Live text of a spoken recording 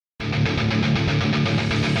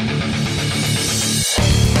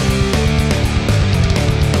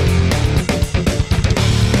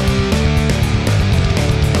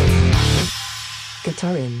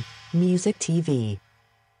Music TV.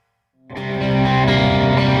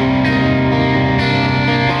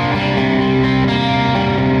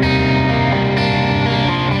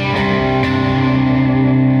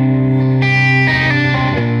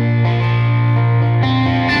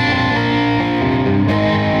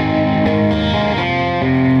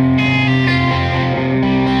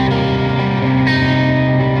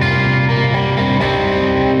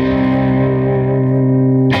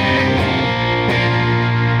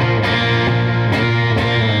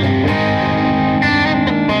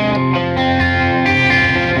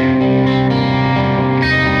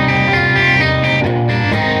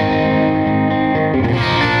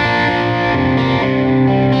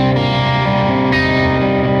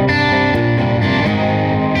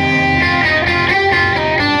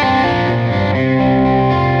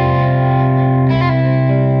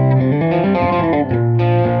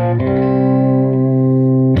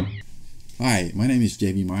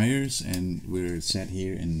 Meijers, and we're sat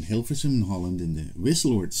here in Hilversum, Holland, in the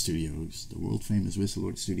Wisseloord Studios, the world famous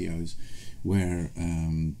Wisseloord Studios, where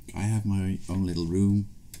I have my own little room,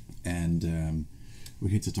 and we're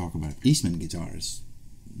here to talk about Eastman guitars,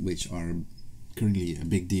 which are currently a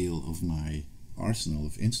big deal of my arsenal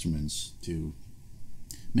of instruments to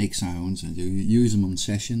make sounds and to use them on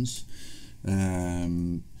sessions.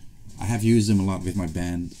 I have used them a lot with my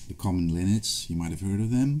band, the Common Linnets. You might have heard of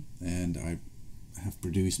them, and I have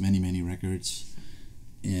produced many records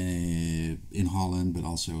in Holland, but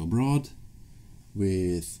also abroad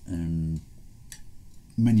with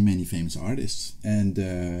many famous artists. And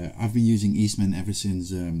I've been using Eastman ever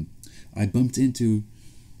since I bumped into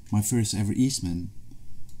my first ever Eastman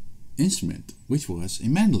instrument, which was a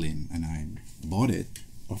mandolin, and I bought it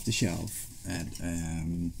off the shelf at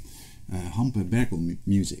Hampe Berkel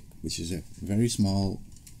Music, which is a very small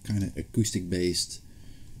kind of acoustic based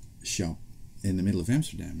shop in the middle of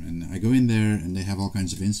Amsterdam. And I go in there and they have all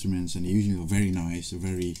kinds of instruments, and they usually are very nice, they're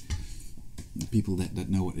very people that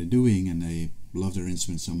know what they're doing, and they love their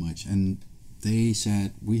instruments so much. And they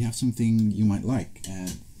said, we have something you might like,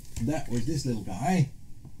 and that was this little guy,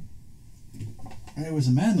 and it was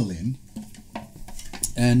a mandolin.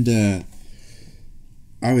 And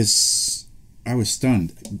I was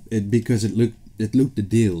stunned because it looked the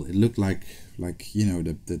deal. It looked like you know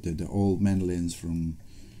the old mandolins from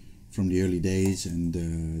the early days and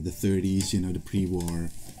the 30s, you know, the pre-war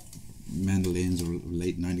mandolins, or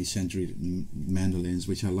late 19th century mandolins,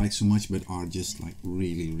 which I like so much, but are just like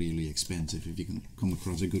really expensive if you can come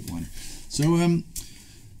across a good one. So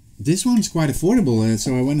this one's quite affordable.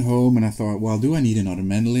 So I went home and I thought, well, do I need another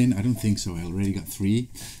mandolin? I don't think so. I already got 3.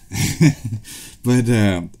 But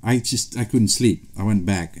I couldn't sleep. I went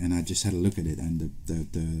back and I just had a look at it, and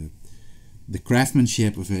the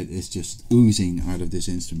craftsmanship of it is just oozing out of this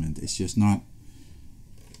instrument. It's just not,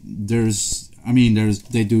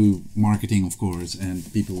 they do marketing, of course, and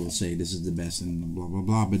people will say this is the best and blah blah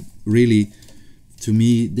blah, but really, to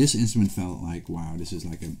me, this instrument felt like, wow, this is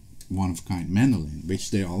like a one-of-a-kind mandolin, which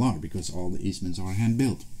they all are, because all the Eastmans are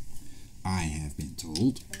hand-built, I have been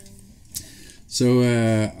told. So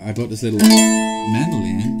I bought this little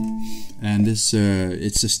mandolin, and this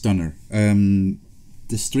it's a stunner.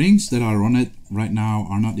 The strings that are on it right now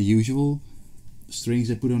are not the usual strings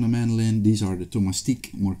they put on a mandolin. These are the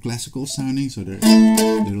Thomastique, more classical sounding, so they're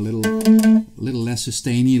a little less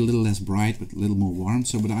sustainy, a little less bright, but a little more warm.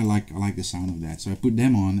 So, but I like the sound of that. So I put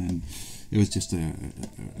them on, and it was just a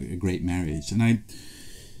great marriage. And I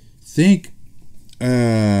think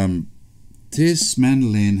this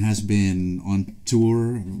mandolin has been on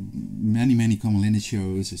tour, many Common Linnet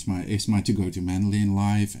shows. It's my to-go-to mandolin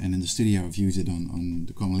live, and in the studio I've used it on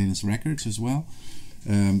the Common Linnet's records as well.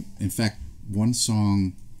 In fact, one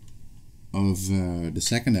song of the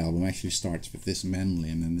second album actually starts with this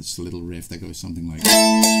mandolin, and it's a little riff that goes something like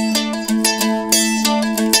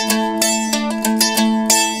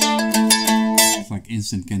it's like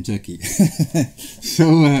Instant Kentucky.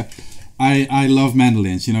 So I love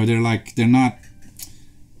mandolins. You know, they're not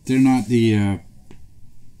the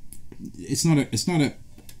it's not a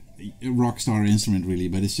rock star instrument really,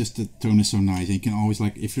 but it's just the tone is so nice, and you can always,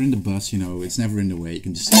 like, if you're in the bus, you know, it's never in the way. You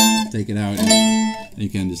can just take it out and you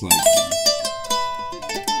can just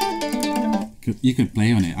you can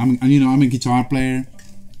play on it. I'm a guitar player.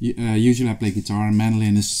 Usually I play guitar, and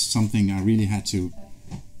mandolin is something I really had to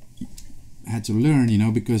learn, you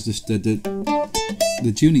know, because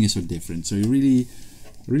the tuning is so different. So you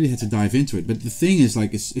really had to dive into it. But the thing is,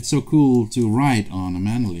 like, it's so cool to write on a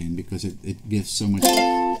mandolin, because it gives so much.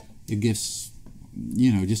 It gives,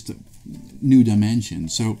 you know, just a new dimension.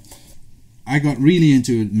 So I got really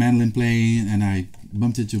into mandolin playing, and I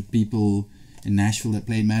bumped into people in Nashville that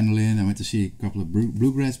played mandolin. I went to see a couple of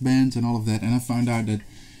bluegrass bands and all of that, and I found out that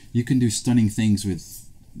you can do stunning things with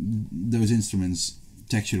those instruments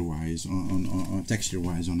texture-wise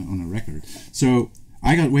on a record. So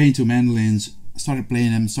I got way into mandolins, started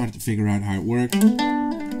playing them, started to figure out how it worked,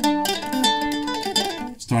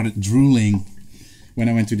 started drooling when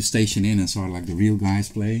I went to the Station Inn and saw like the real guys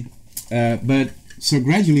play. But so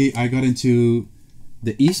gradually I got into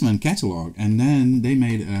the Eastman catalog, and then they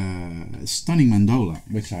made a stunning mandola,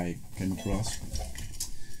 which I came across,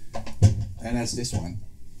 and that's this one.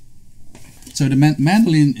 So the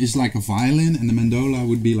mandolin is like a violin, and the mandola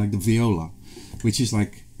would be like the viola, which is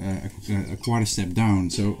like a quarter step down.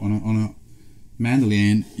 So on a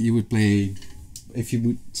mandolin, you would play, if you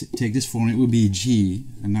would take this form, it would be G,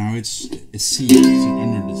 and now it's C. So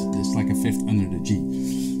under this, it's like a fifth under the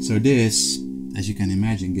G. So this, as you can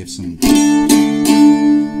imagine, gives some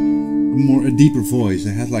a deeper voice.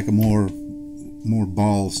 It has like a more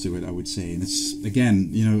balls to it, I would say. And it's, again,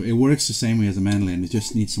 you know, it works the same way as a mandolin. It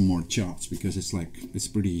just needs some more chops, because it's like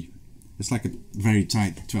a very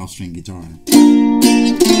tight 12-string guitar.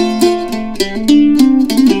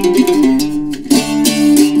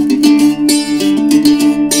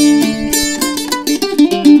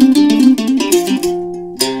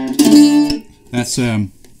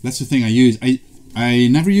 That's the thing I use. I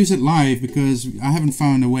never use it live because I haven't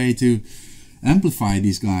found a way to amplify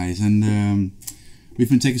these guys, and we've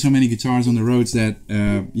been taking so many guitars on the roads that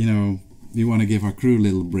you know, we want to give our crew a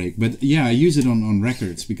little break. But yeah, I use it on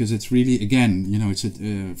records because it's really, again, you know, it's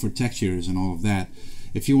for textures and all of that.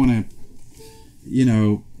 If you want to, you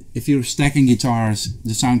know, if you're stacking guitars,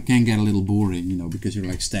 the sound can get a little boring, you know, because you're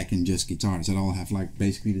like stacking just guitars that all have like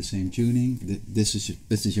basically the same tuning. This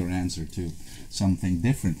is your answer to something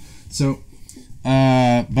different. So,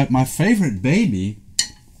 but my favorite baby,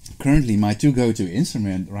 currently my go-to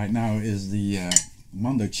instrument right now, is the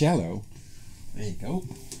Mondo cello. There you go.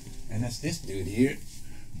 And that's this dude here.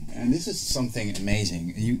 And this is something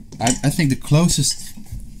amazing. I think the closest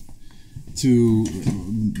to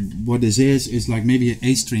what this is like maybe an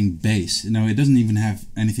 8-string bass. You know, it doesn't even have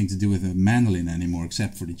anything to do with a mandolin anymore,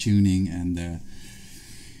 except for the tuning and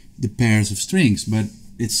the pairs of strings. But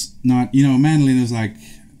it's not, you know, a mandolin is like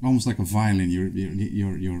almost like a violin.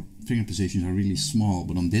 Your finger positions are really small,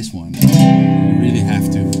 but on this one you really have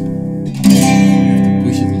to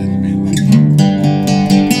push it a little bit.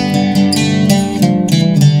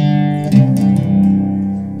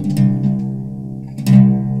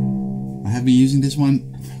 I've been using this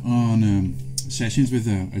one on sessions with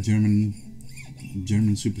a German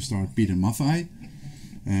superstar, Peter Maffay.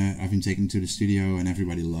 I've been taken to the studio and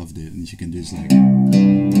everybody loved it, and you can do this like.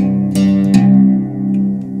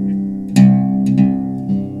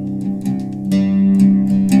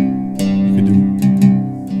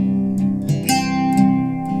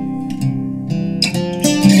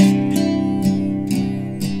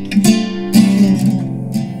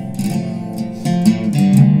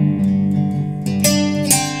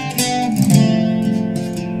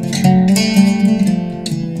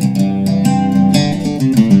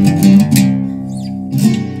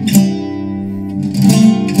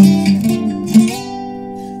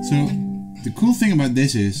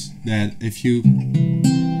 This is that if you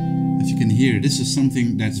can hear, this is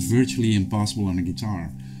something that's virtually impossible on a guitar.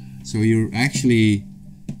 So you're actually,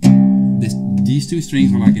 these two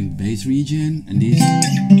strings are like in the bass region, and these,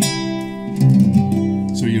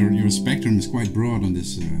 so your spectrum is quite broad on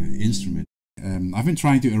this instrument. I've been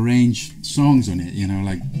trying to arrange songs on it, you know,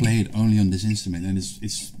 like play it only on this instrument, and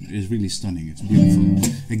it's really stunning. It's beautiful.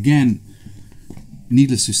 Again,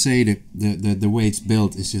 needless to say, that the way it's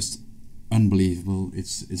built is just unbelievable.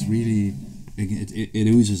 It's really, it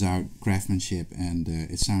oozes out craftsmanship, and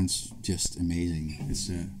it sounds just amazing. It's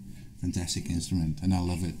a fantastic instrument, and I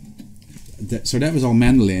love it. So that was all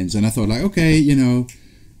mandolins, and I thought like, okay, you know,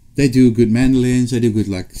 they do good mandolins, they do good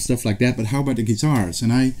like stuff like that, but how about the guitars?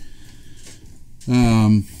 And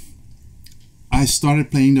I started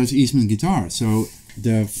playing those Eastman guitars. So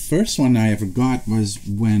the first one I ever got was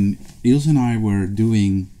when Ilse and I were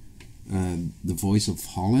doing The Voice of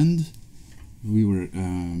Holland. We were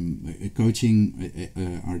coaching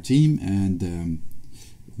our team, and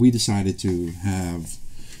we decided to have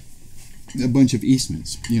a bunch of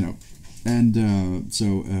Eastmans, you know. And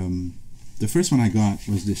so the first one I got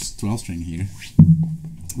was this 12-string here,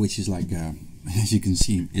 which is like, as you can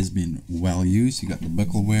see, it's been well used. You got the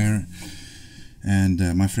buckle wear, and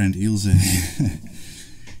my friend Ilse,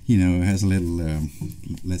 you know, has a little,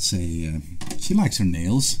 let's say, she likes her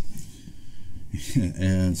nails.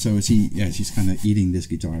 And so she's kind of eating this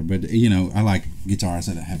guitar. But you know, I like guitars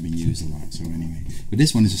that have been used a lot. So anyway, but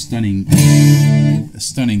this one is a stunning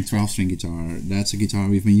 12-string guitar. That's a guitar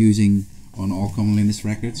we've been using on all Common Linus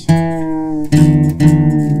records. I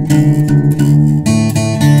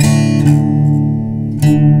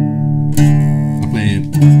play it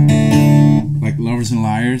like Lovers and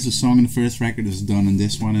Liars. The song in the first record is done on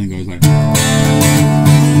this one, and it goes like.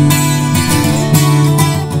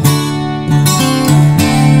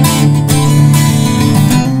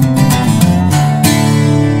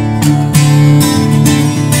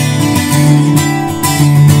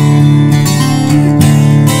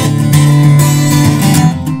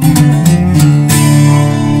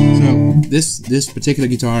 This particular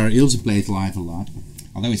guitar, Ilse plays live a lot,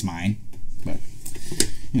 although it's mine, but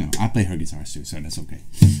you know, I play her guitars too, so that's okay.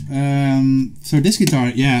 So this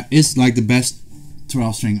guitar, yeah, is like the best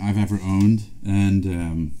 12-string I've ever owned,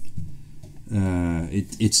 and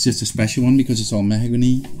it's just a special one because it's all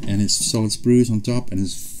mahogany and it's solid spruce on top and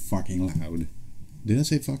it's fucking loud. Did I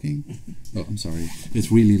say fucking? Oh, I'm sorry. It's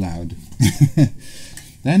really loud.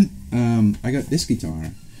 Then I got this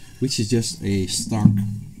guitar, which is just a stock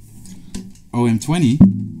OM20,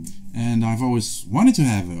 and I've always wanted to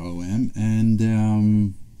have an OM, and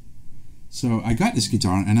so I got this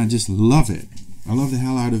guitar and I just love it. I love the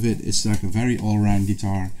hell out of it. It's like a very all-round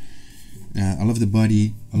guitar. I love the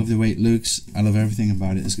body, I love the way it looks, I love everything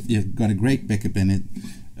about it. It's got a great pickup in it.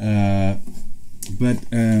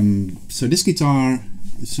 So this guitar,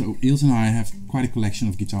 so Ilse and I have quite a collection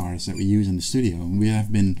of guitars that we use in the studio, and we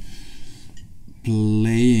have been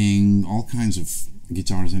playing all kinds of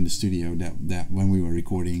guitars in the studio that when we were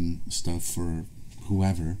recording stuff for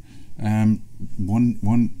whoever. One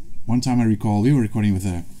time I recall we were recording with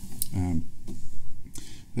a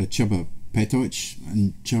Csaba Petoc,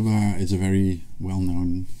 and Csaba is a very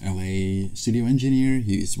well-known LA studio engineer.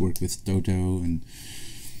 He's worked with Toto, and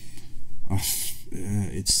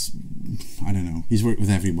it's, I don't know, he's worked with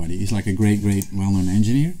everybody. He's like a great well-known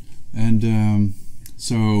engineer. And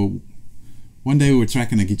so one day we were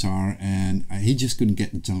tracking a guitar and he just couldn't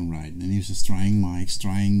get the tone right, and he was just trying mics,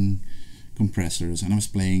 trying compressors, and I was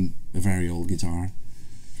playing a very old guitar,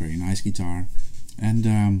 very nice guitar, and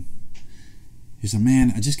he said,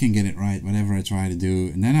 man, I just can't get it right, whatever I try to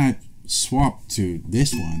do. And then I swapped to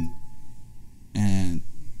this one, and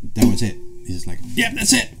that was it. He's like, yeah,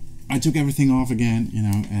 that's it. I took everything off again, you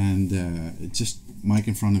know, and just mic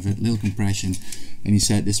in front of it, little compression, and he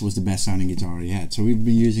said this was the best sounding guitar he had. So we've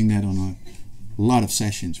been using that on a lot of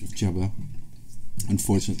sessions with Csaba.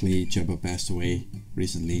 Unfortunately, Csaba passed away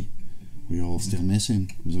recently. We all still miss him.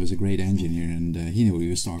 He was a great engineer, and he knew what he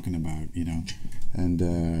was talking about, you know. And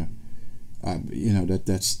you know,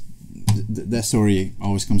 that story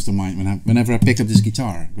always comes to mind whenever I pick up this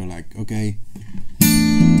guitar. I go like, okay,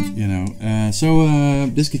 you know. So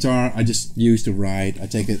this guitar I just use to write. I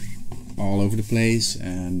take it all over the place,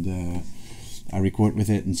 and I record with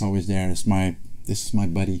it, and it's always there. This is my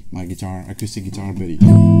buddy, my guitar, acoustic guitar buddy.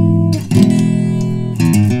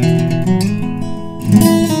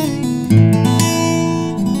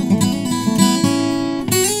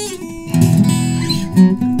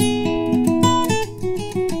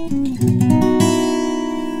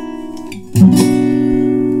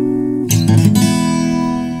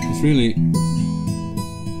 It's really,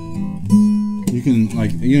 you can,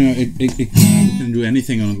 like, you know, it can do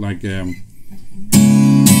anything on it, like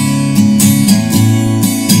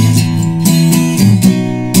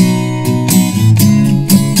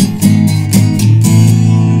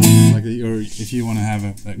if you want to have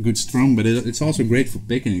a good strum, but it's also great for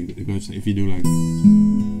picking, because if you do like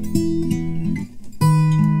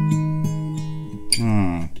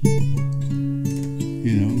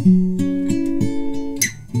you know,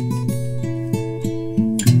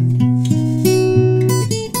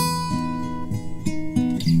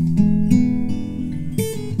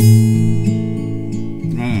 I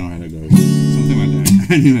don't know how that goes, something like that.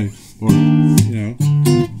 Anyway, or you know,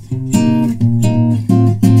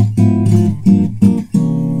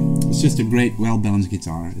 just a great, well-balanced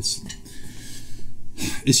guitar. It's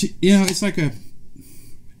you know, it's like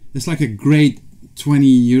a great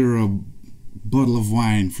 €20 bottle of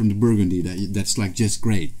wine from the Burgundy that's like just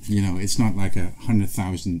great. You know, it's not like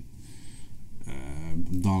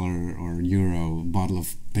 $100,000 or euro bottle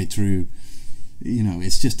of Petrus. You know,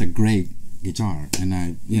 it's just a great guitar,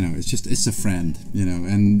 and you know, it's a friend. You know,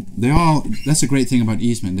 and that's a great thing about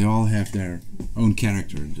Eastman. They all have their own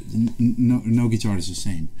character. No guitar is the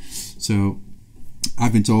same. So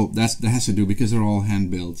I've been told that has to do because they're all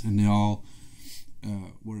hand built, and they all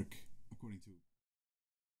work